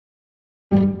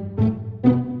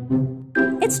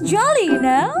It's jolly, you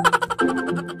know?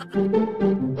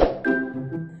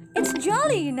 It's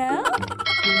jolly, you know?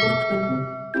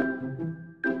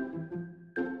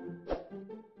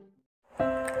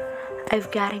 I've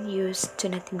gotten used to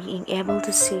not being able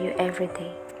to see you every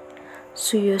day.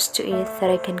 So used to it that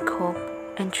I can cope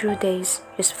and through days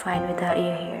just fine without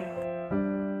you here.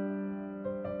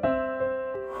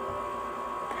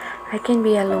 I can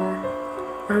be alone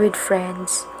or with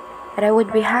friends and I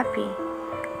would be happy.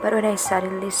 But when I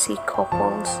suddenly see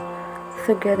couples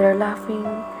together laughing,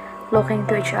 looking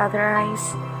to each other's eyes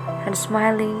and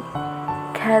smiling,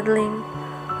 cuddling,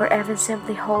 or even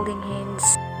simply holding hands,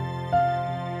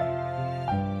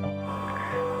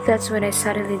 that's when I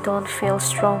suddenly don't feel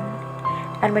strong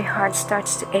and my heart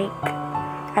starts to ache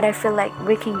and I feel like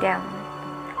breaking down.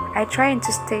 I try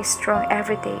to stay strong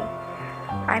every day.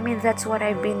 I mean, that's what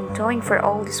I've been doing for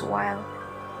all this while.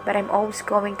 But I'm always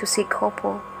going to see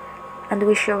couple and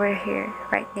wish you were here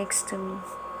right next to me.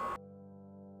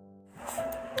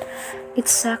 It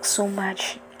sucks so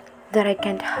much that I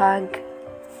can't hug,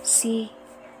 see,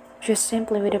 just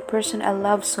simply with a person I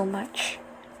love so much.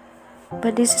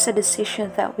 But this is a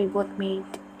decision that we both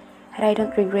made, and I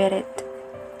don't regret it.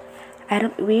 I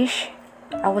don't wish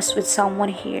I was with someone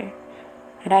here,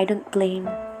 and I don't blame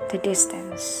the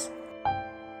distance.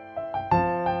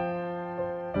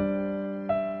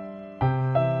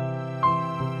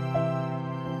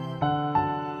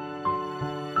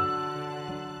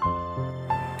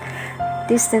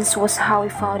 Distance was how we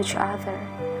found each other,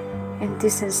 and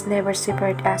distance never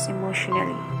separated us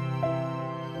emotionally.